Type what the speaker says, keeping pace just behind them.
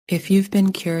If you've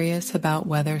been curious about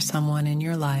whether someone in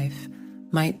your life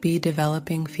might be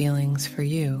developing feelings for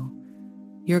you,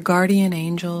 your guardian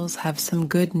angels have some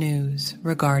good news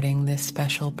regarding this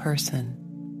special person.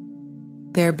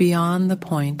 They're beyond the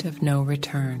point of no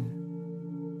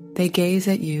return. They gaze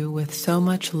at you with so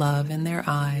much love in their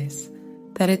eyes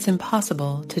that it's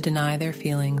impossible to deny their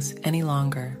feelings any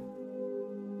longer.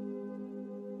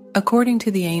 According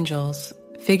to the angels,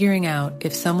 figuring out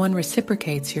if someone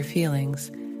reciprocates your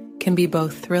feelings can be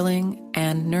both thrilling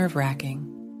and nerve-wracking.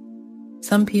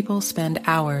 Some people spend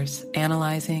hours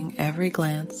analyzing every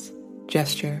glance,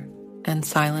 gesture, and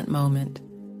silent moment,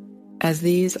 as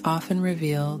these often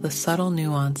reveal the subtle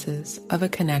nuances of a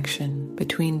connection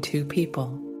between two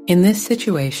people. In this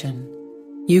situation,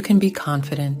 you can be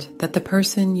confident that the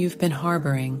person you've been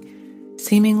harboring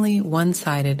seemingly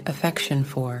one-sided affection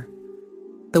for,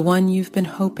 the one you've been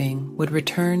hoping would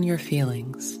return your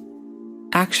feelings,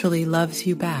 actually loves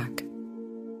you back.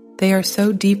 They are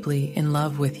so deeply in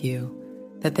love with you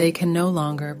that they can no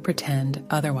longer pretend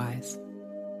otherwise.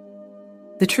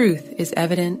 The truth is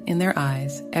evident in their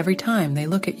eyes every time they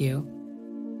look at you,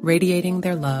 radiating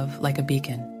their love like a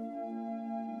beacon.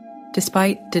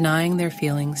 Despite denying their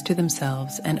feelings to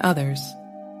themselves and others,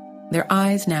 their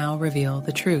eyes now reveal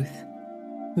the truth,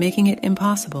 making it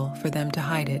impossible for them to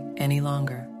hide it any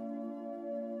longer.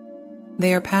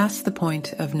 They are past the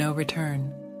point of no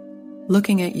return,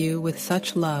 looking at you with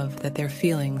such love that their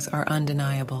feelings are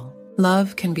undeniable.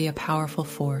 Love can be a powerful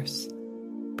force,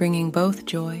 bringing both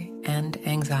joy and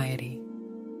anxiety.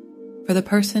 For the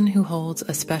person who holds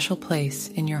a special place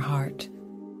in your heart,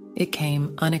 it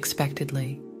came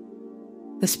unexpectedly.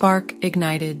 The spark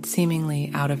ignited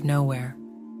seemingly out of nowhere,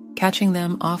 catching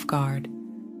them off guard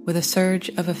with a surge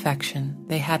of affection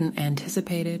they hadn't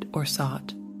anticipated or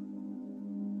sought.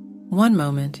 One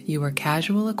moment you were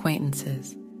casual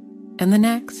acquaintances, and the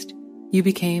next you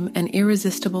became an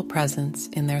irresistible presence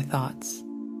in their thoughts.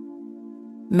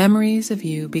 Memories of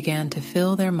you began to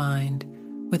fill their mind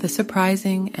with a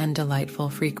surprising and delightful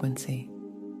frequency.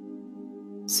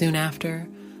 Soon after,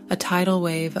 a tidal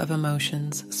wave of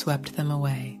emotions swept them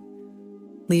away,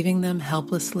 leaving them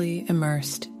helplessly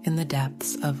immersed in the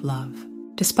depths of love.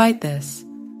 Despite this,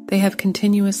 they have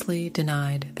continuously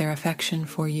denied their affection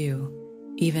for you,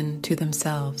 even to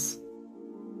themselves.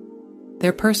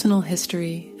 Their personal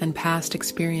history and past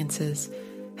experiences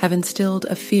have instilled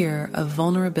a fear of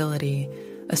vulnerability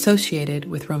associated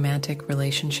with romantic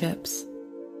relationships.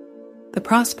 The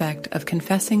prospect of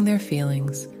confessing their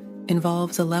feelings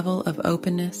involves a level of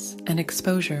openness and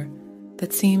exposure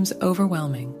that seems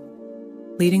overwhelming,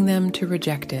 leading them to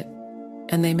reject it,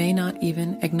 and they may not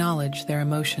even acknowledge their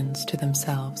emotions to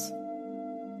themselves.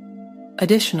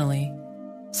 Additionally,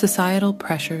 societal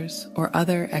pressures or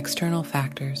other external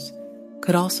factors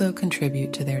could also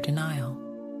contribute to their denial.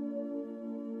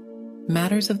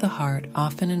 Matters of the heart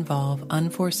often involve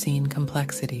unforeseen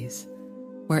complexities,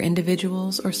 where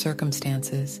individuals or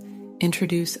circumstances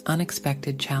introduce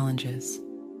unexpected challenges.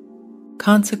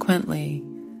 Consequently,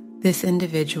 this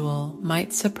individual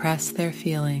might suppress their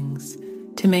feelings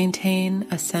to maintain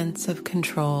a sense of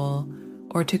control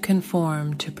or to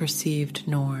conform to perceived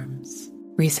norms.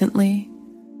 Recently,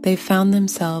 they've found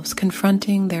themselves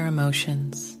confronting their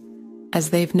emotions as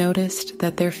they've noticed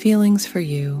that their feelings for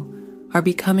you are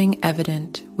becoming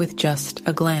evident with just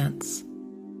a glance.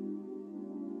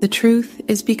 The truth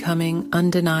is becoming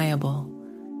undeniable,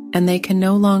 and they can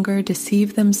no longer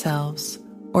deceive themselves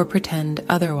or pretend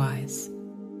otherwise,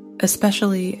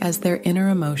 especially as their inner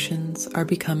emotions are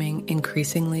becoming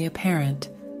increasingly apparent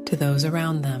to those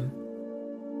around them.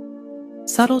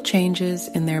 Subtle changes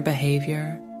in their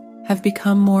behavior have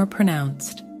become more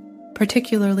pronounced,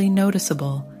 particularly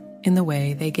noticeable in the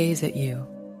way they gaze at you.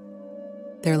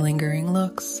 Their lingering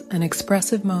looks and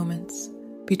expressive moments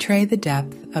betray the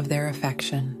depth of their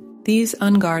affection. These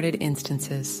unguarded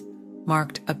instances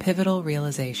marked a pivotal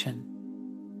realization.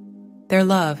 Their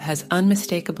love has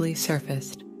unmistakably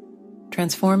surfaced,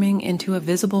 transforming into a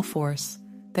visible force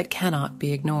that cannot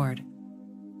be ignored.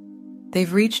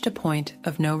 They've reached a point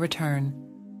of no return,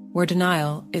 where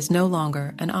denial is no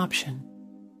longer an option.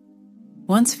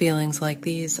 Once feelings like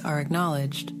these are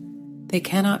acknowledged, they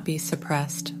cannot be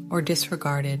suppressed or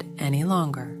disregarded any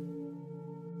longer.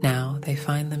 Now they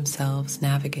find themselves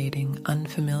navigating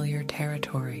unfamiliar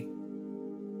territory.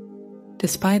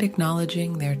 Despite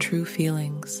acknowledging their true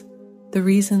feelings, the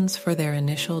reasons for their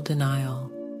initial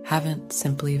denial haven't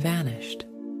simply vanished.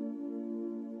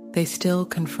 They still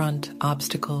confront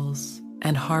obstacles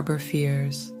and harbor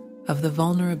fears of the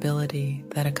vulnerability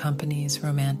that accompanies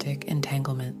romantic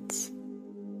entanglements.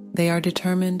 They are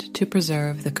determined to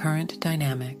preserve the current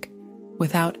dynamic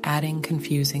without adding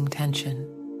confusing tension.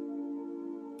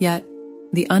 Yet,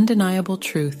 the undeniable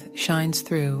truth shines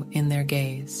through in their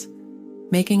gaze,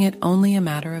 making it only a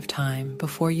matter of time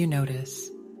before you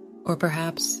notice, or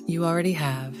perhaps you already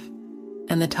have,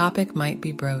 and the topic might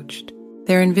be broached.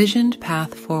 Their envisioned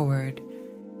path forward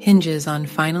hinges on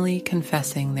finally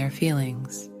confessing their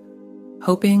feelings,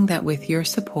 hoping that with your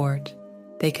support,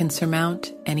 they can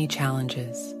surmount any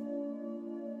challenges.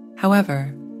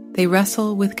 However, they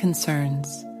wrestle with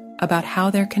concerns about how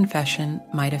their confession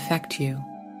might affect you.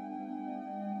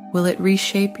 Will it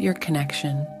reshape your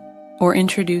connection or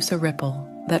introduce a ripple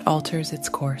that alters its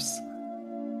course?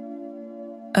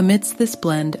 Amidst this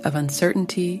blend of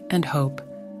uncertainty and hope,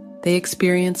 they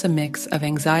experience a mix of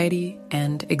anxiety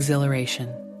and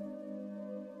exhilaration.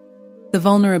 The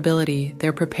vulnerability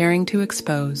they're preparing to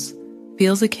expose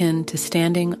feels akin to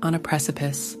standing on a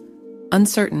precipice,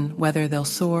 uncertain whether they'll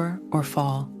soar or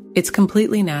fall. It's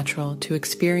completely natural to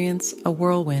experience a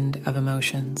whirlwind of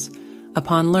emotions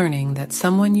upon learning that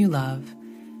someone you love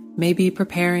may be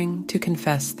preparing to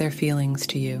confess their feelings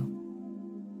to you.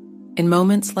 In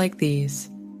moments like these,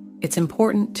 it's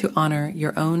important to honor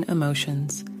your own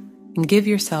emotions and give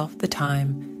yourself the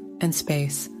time and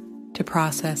space to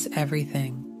process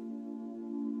everything.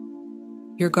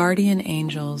 Your guardian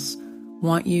angels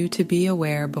want you to be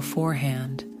aware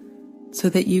beforehand so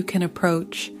that you can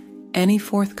approach any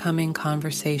forthcoming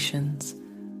conversations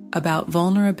about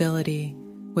vulnerability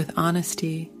with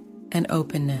honesty and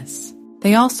openness.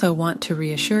 They also want to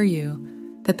reassure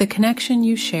you that the connection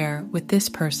you share with this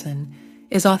person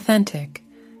is authentic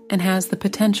and has the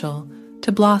potential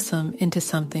to blossom into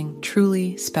something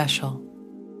truly special.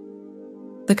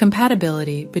 The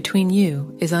compatibility between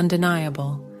you is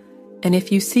undeniable, and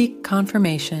if you seek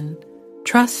confirmation,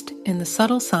 trust in the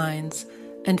subtle signs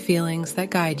and feelings that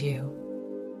guide you.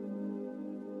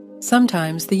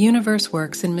 Sometimes the universe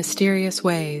works in mysterious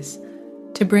ways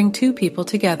to bring two people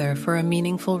together for a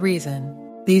meaningful reason.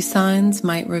 These signs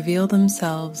might reveal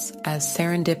themselves as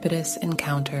serendipitous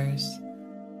encounters,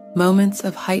 moments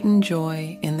of heightened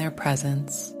joy in their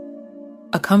presence,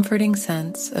 a comforting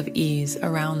sense of ease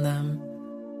around them,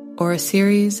 or a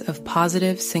series of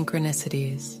positive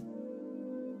synchronicities.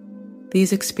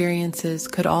 These experiences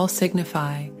could all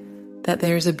signify that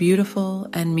there's a beautiful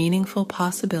and meaningful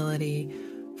possibility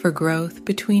for growth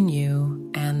between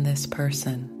you and this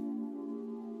person.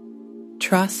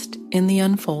 Trust in the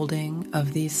unfolding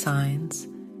of these signs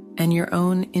and your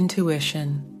own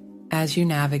intuition as you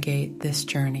navigate this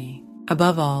journey.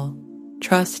 Above all,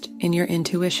 trust in your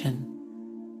intuition,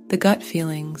 the gut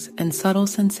feelings and subtle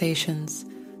sensations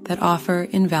that offer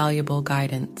invaluable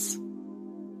guidance.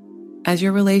 As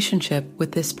your relationship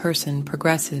with this person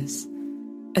progresses,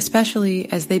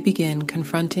 especially as they begin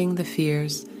confronting the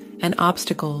fears and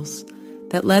obstacles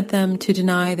that led them to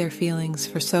deny their feelings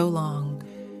for so long,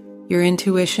 your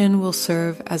intuition will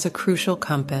serve as a crucial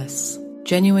compass.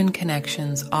 Genuine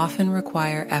connections often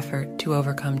require effort to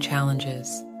overcome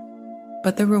challenges,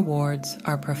 but the rewards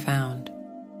are profound.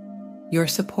 Your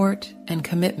support and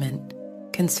commitment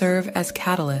can serve as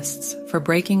catalysts for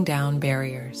breaking down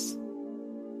barriers.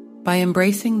 By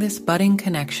embracing this budding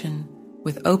connection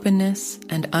with openness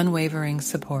and unwavering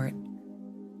support,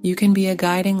 you can be a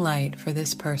guiding light for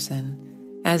this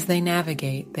person as they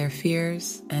navigate their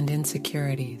fears and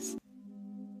insecurities.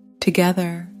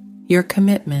 Together, your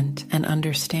commitment and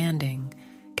understanding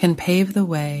can pave the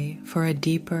way for a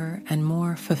deeper and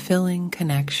more fulfilling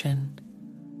connection,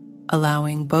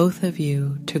 allowing both of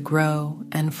you to grow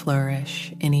and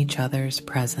flourish in each other's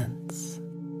presence.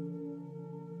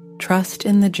 Trust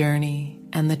in the journey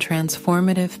and the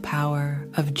transformative power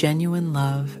of genuine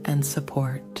love and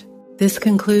support. This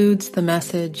concludes the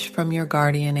message from your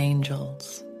guardian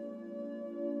angels.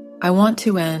 I want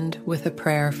to end with a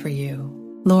prayer for you.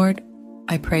 Lord,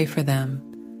 I pray for them,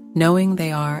 knowing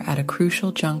they are at a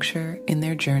crucial juncture in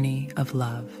their journey of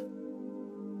love.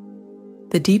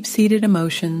 The deep-seated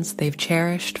emotions they've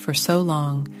cherished for so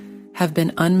long have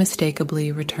been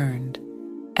unmistakably returned,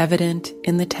 evident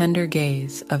in the tender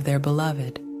gaze of their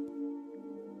beloved.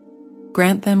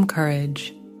 Grant them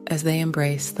courage as they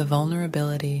embrace the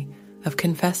vulnerability of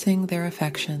confessing their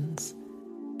affections,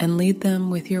 and lead them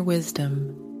with your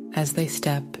wisdom as they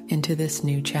step into this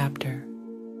new chapter.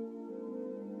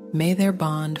 May their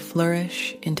bond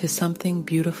flourish into something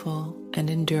beautiful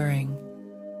and enduring,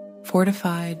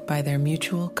 fortified by their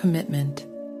mutual commitment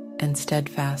and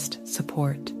steadfast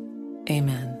support.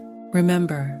 Amen.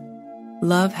 Remember,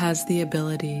 love has the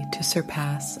ability to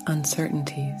surpass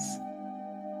uncertainties.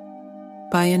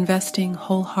 By investing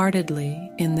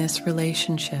wholeheartedly in this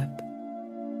relationship,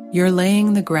 you're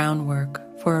laying the groundwork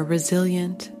for a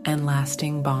resilient and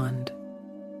lasting bond.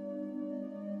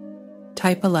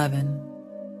 Type 11.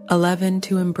 11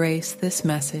 to embrace this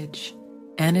message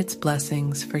and its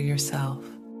blessings for yourself.